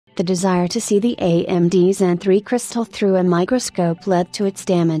the desire to see the AMD Zen 3 crystal through a microscope led to its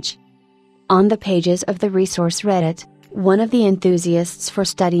damage. On the pages of the resource Reddit, one of the enthusiasts for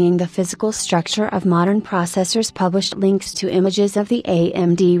studying the physical structure of modern processors published links to images of the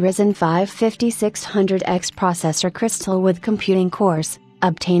AMD Ryzen 5 5600X processor crystal with computing cores,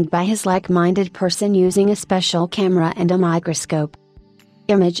 obtained by his like-minded person using a special camera and a microscope.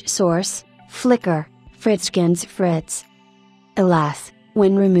 Image source, Flickr, Fritzkins Fritz. Alas,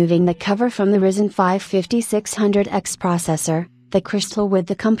 when removing the cover from the Ryzen 5 5600X processor, the crystal with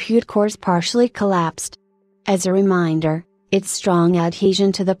the compute cores partially collapsed. As a reminder, its strong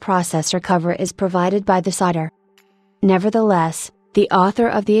adhesion to the processor cover is provided by the solder. Nevertheless, the author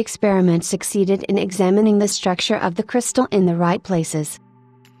of the experiment succeeded in examining the structure of the crystal in the right places.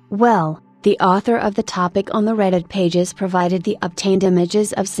 Well, the author of the topic on the Reddit pages provided the obtained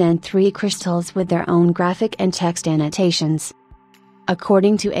images of Zen 3 crystals with their own graphic and text annotations.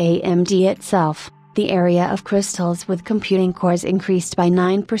 According to AMD itself, the area of crystals with computing cores increased by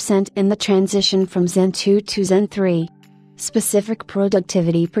 9% in the transition from Zen 2 to Zen 3. Specific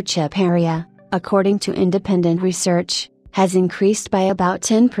productivity per chip area, according to independent research, has increased by about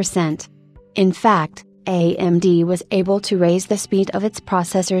 10%. In fact, AMD was able to raise the speed of its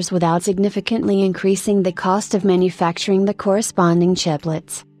processors without significantly increasing the cost of manufacturing the corresponding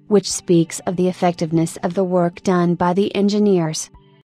chiplets, which speaks of the effectiveness of the work done by the engineers.